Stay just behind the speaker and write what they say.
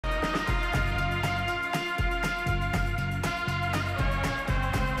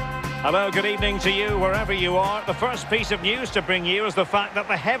Hello, good evening to you, wherever you are. The first piece of news to bring you is the fact that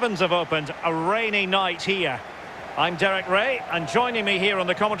the heavens have opened. A rainy night here. I'm Derek Ray, and joining me here on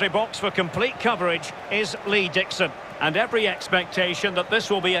the commentary box for complete coverage is Lee Dixon. And every expectation that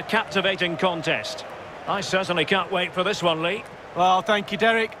this will be a captivating contest. I certainly can't wait for this one, Lee. Well, thank you,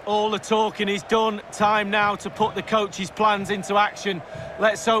 Derek. All the talking is done. Time now to put the coach's plans into action.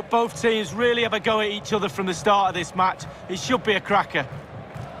 Let's hope both teams really have a go at each other from the start of this match. It should be a cracker.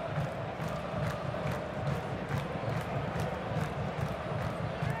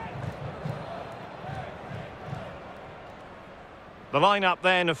 The lineup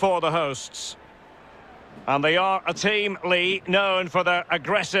then for the hosts. And they are a team, Lee, known for their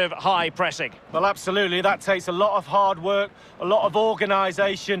aggressive high pressing. Well, absolutely. That takes a lot of hard work, a lot of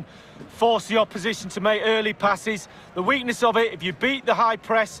organisation, force the opposition to make early passes. The weakness of it, if you beat the high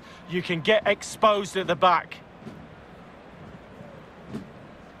press, you can get exposed at the back.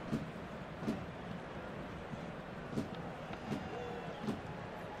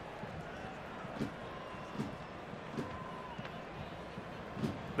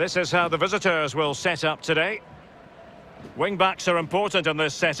 This is how the visitors will set up today. Wing-backs are important in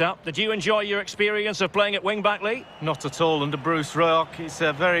this setup. Did you enjoy your experience of playing at wing-back, Lee? Not at all under Bruce Rock. It's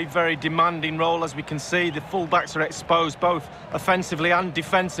a very, very demanding role, as we can see. The full-backs are exposed both offensively and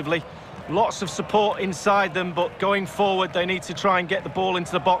defensively. Lots of support inside them, but going forward, they need to try and get the ball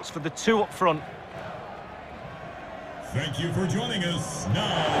into the box for the two up front. Thank you for joining us.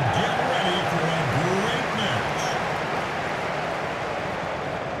 Now get ready for a great match.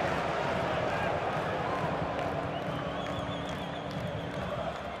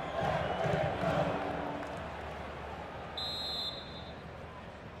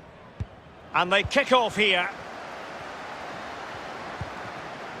 And they kick off here.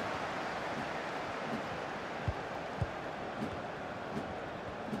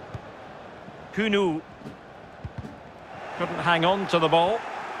 Kunu couldn't hang on to the ball.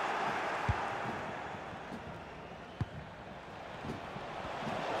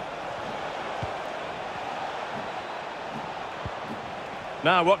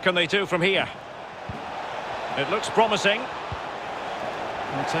 Now what can they do from here? It looks promising.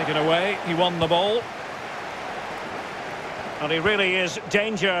 And taken away, he won the ball. And he really is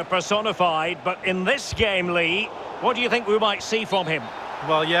danger personified, but in this game, Lee, what do you think we might see from him?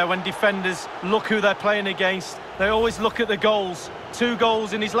 Well, yeah, when defenders look who they're playing against, they always look at the goals. 2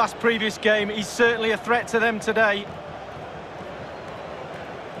 goals in his last previous game. He's certainly a threat to them today.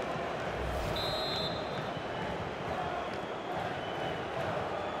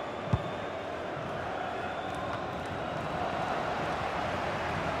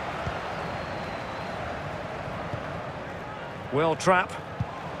 Will trap.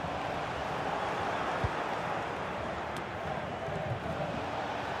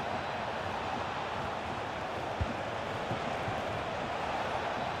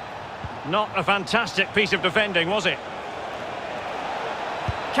 Not a fantastic piece of defending, was it?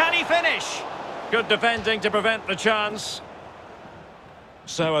 Can he finish? Good defending to prevent the chance.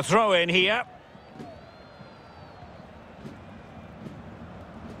 So a throw in here.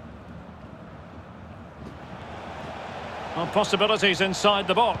 Well, possibilities inside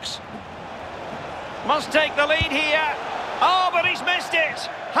the box. Must take the lead here. Oh, but he's missed it.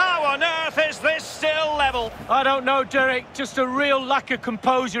 How on earth is this still level? I don't know, Derek. Just a real lack of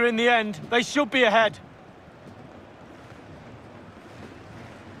composure in the end. They should be ahead.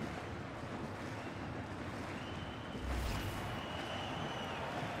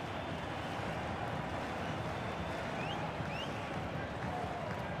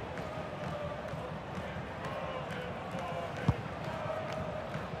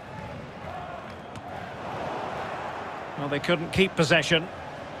 Well, they couldn't keep possession.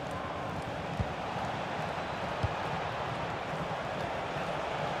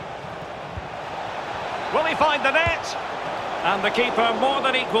 Will he find the net? And the keeper more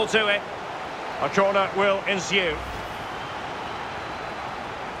than equal to it. A corner will ensue.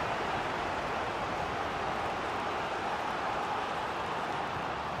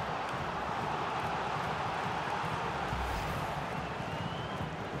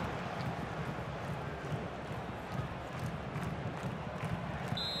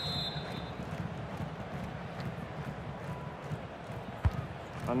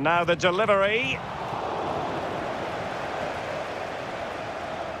 And now the delivery.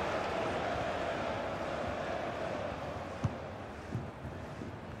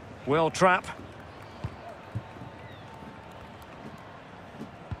 Will trap.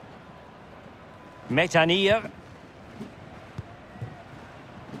 Metanir.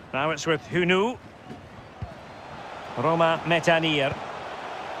 Now it's with Hunu. Roma Metanir.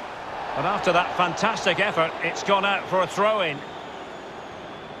 And after that fantastic effort, it's gone out for a throw-in.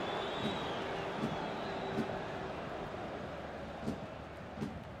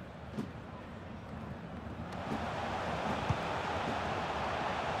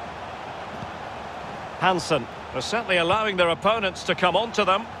 Hansen are certainly allowing their opponents to come onto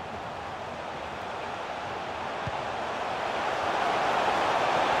them.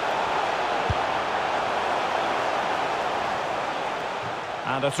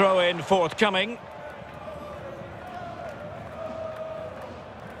 And a throw-in forthcoming.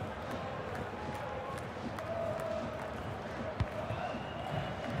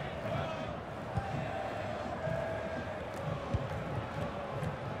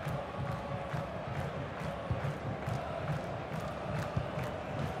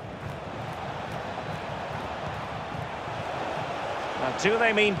 Now, do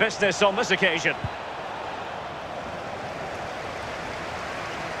they mean business on this occasion?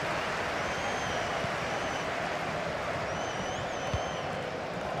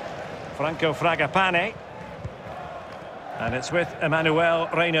 Franco Fragapane. And it's with Emmanuel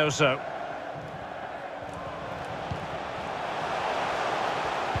Reynoso.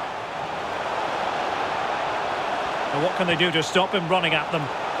 And what can they do to stop him running at them?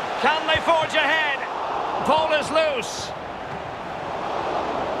 Can they forge ahead? Ball is loose.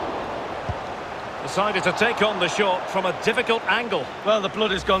 Decided to take on the shot from a difficult angle. Well, the blood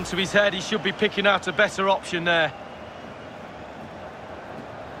has gone to his head. He should be picking out a better option there.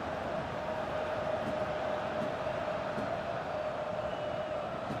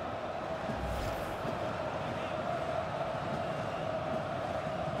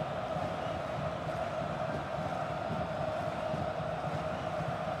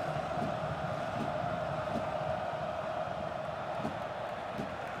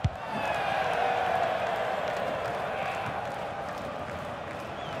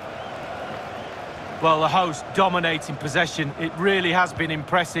 Well, the host dominating possession. It really has been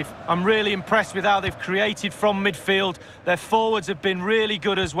impressive. I'm really impressed with how they've created from midfield. Their forwards have been really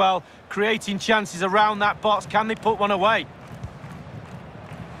good as well, creating chances around that box. Can they put one away?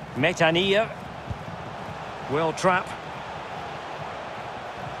 Metania will trap.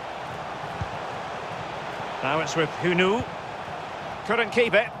 Now it's with Hunu. Couldn't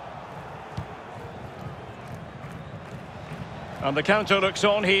keep it. And the counter looks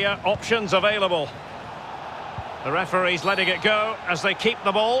on here. Options available. The referee's letting it go as they keep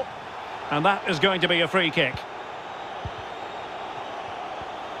the ball. And that is going to be a free kick.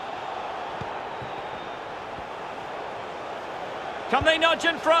 Can they nudge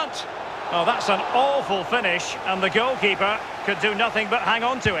in front? Oh, that's an awful finish. And the goalkeeper could do nothing but hang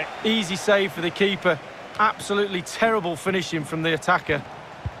on to it. Easy save for the keeper. Absolutely terrible finishing from the attacker.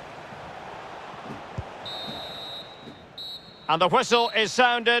 And the whistle is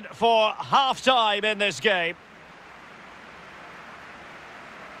sounded for half-time in this game.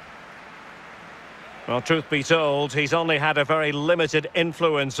 Well, truth be told, he's only had a very limited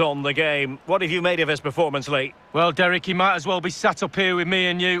influence on the game. What have you made of his performance, Lee? Well, Derek, he might as well be sat up here with me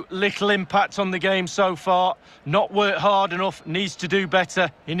and you. Little impact on the game so far. Not worked hard enough, needs to do better.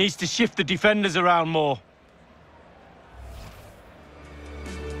 He needs to shift the defenders around more.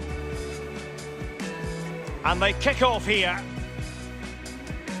 And they kick off here.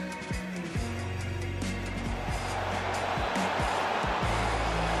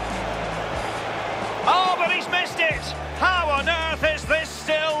 Oh, but he's missed it! How on earth is this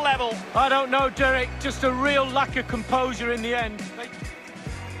still level? I don't know, Derek. Just a real lack of composure in the end.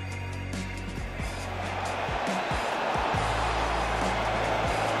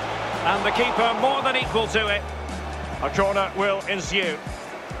 And the keeper more than equal to it. A corner will ensue.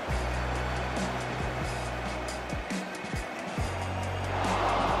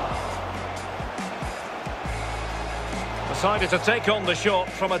 Decided to take on the shot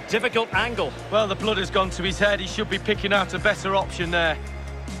from a difficult angle. Well, the blood has gone to his head. He should be picking out a better option there.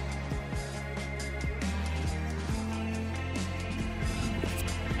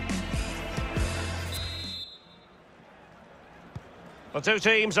 The two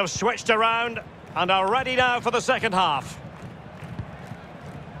teams have switched around and are ready now for the second half.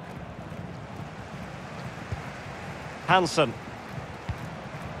 Hansen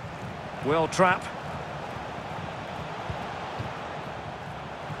will trap.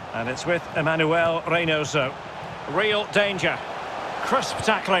 And it's with Emmanuel Reynoso. Real danger. Crisp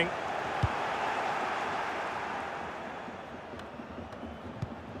tackling.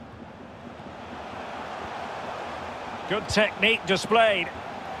 Good technique displayed.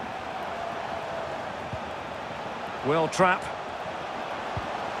 Will trap.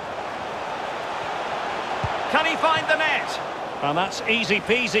 Can he find the net? And that's easy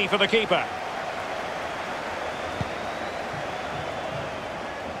peasy for the keeper.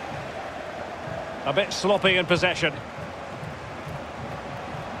 A bit sloppy in possession.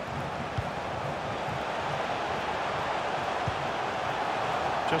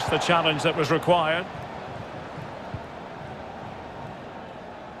 Just the challenge that was required.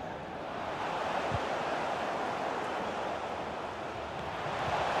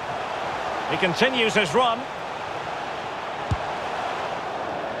 He continues his run.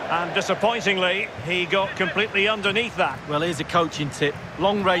 And disappointingly, he got completely underneath that. Well, here's a coaching tip.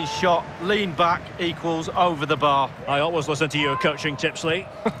 Long range shot, lean back equals over the bar. I always listen to your coaching tips, Lee.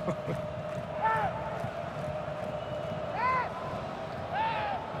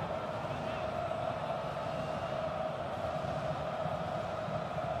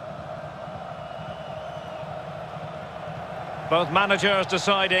 Both managers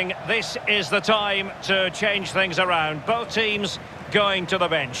deciding this is the time to change things around. Both teams going to the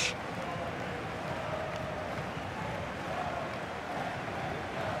bench.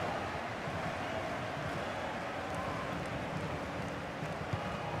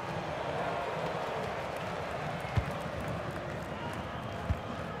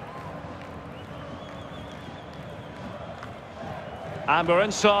 And we're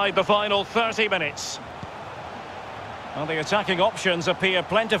inside the final 30 minutes. Well, the attacking options appear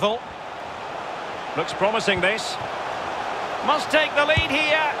plentiful. Looks promising, this. Must take the lead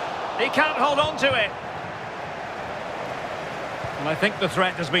here. He can't hold on to it. And I think the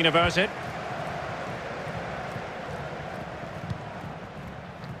threat has been averted.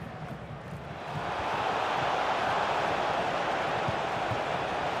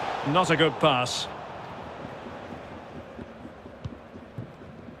 Not a good pass.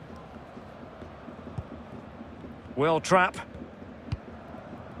 Will trap.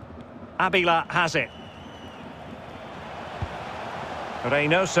 Abila has it.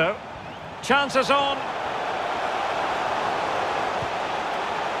 Reynoso. Chances on.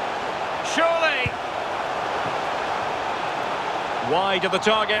 Surely. Wide of the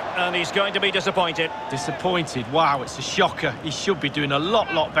target, and he's going to be disappointed. Disappointed? Wow, it's a shocker. He should be doing a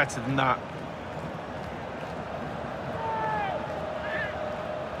lot better than that.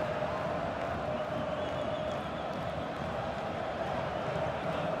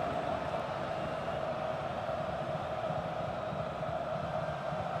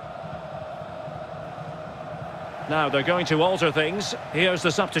 Now they're going to alter things. Here's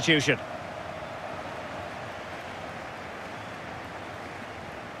the substitution.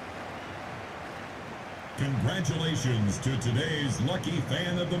 Congratulations to today's lucky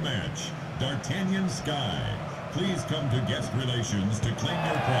fan of the match, D'Artagnan Sky. Please come to guest relations to claim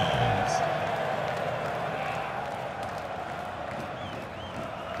your prize.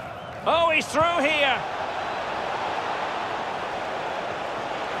 Oh, he's through here.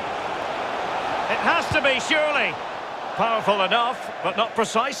 It has to be, surely. Powerful enough, but not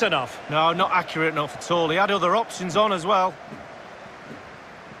precise enough. No, not accurate enough at all. He had other options on as well.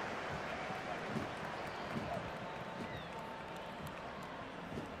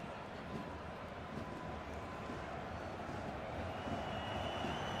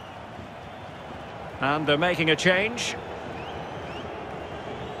 And they're making a change.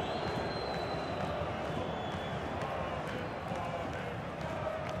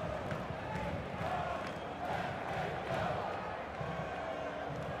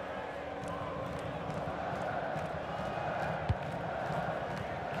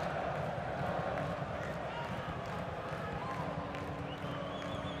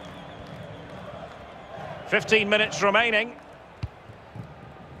 "15 minutes remaining."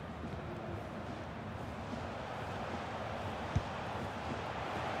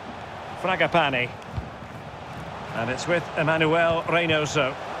 Fragapane. And it's with Emmanuel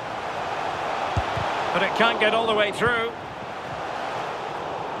Reynoso. But it can't get all the way through.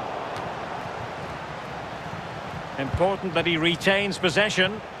 Important that he retains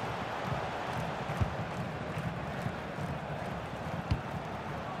possession.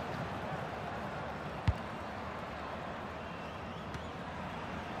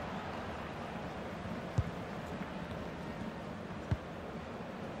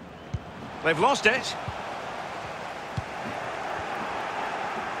 They've lost it.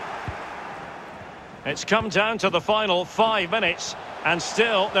 It's come down to the final 5 minutes, and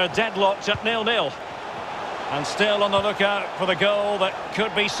still they're deadlocked at 0-0. And still on the lookout for the goal that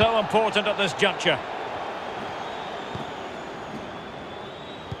could be so important at this juncture.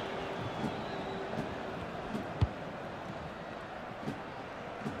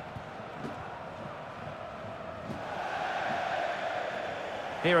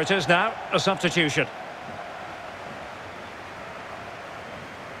 Here it is now, a substitution.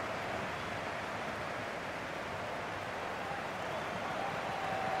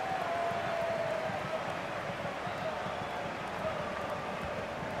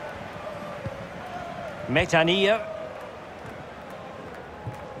 Metania.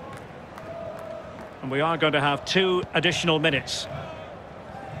 And we are going to have 2 additional minutes.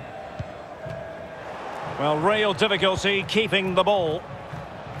 Well, real difficulty keeping the ball.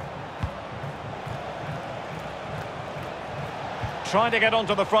 Trying to get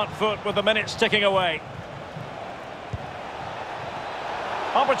onto the front foot with the minutes ticking away.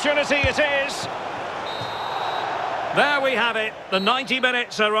 Opportunity it is. There we have it. The 90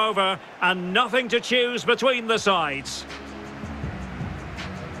 minutes are over and nothing to choose between the sides.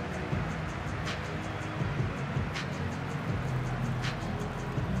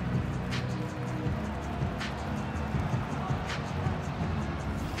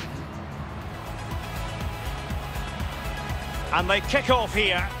 And they kick off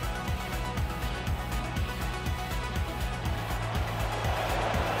here.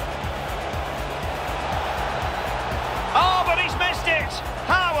 Oh, but he's missed it!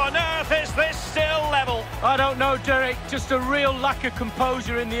 How on earth is this still level? I don't know, Derek. Just a real lack of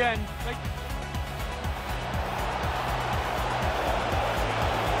composure in the end.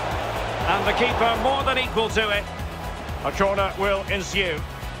 And the keeper more than equal to it. A corner will ensue.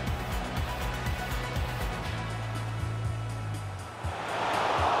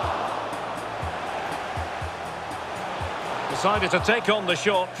 Decided to take on the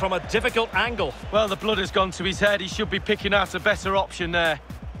shot from a difficult angle. Well, the blood has gone to his head. He should be picking out a better option there.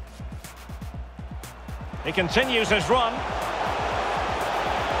 He continues his run.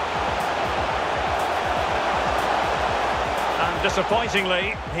 And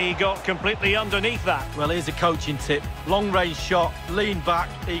disappointingly, he got completely underneath that. Well, here's a coaching tip. Long-range shot, lean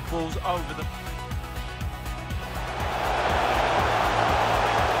back equals over the...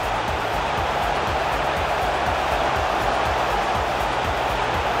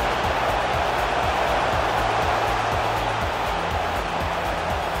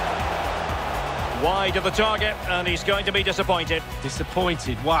 Wide of the target, and he's going to be disappointed.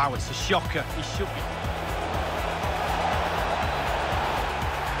 Disappointed? Wow, it's a shocker. He should be...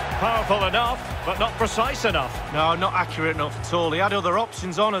 Powerful enough, but not precise enough. No, not accurate enough at all. He had other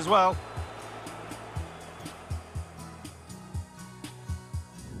options on as well.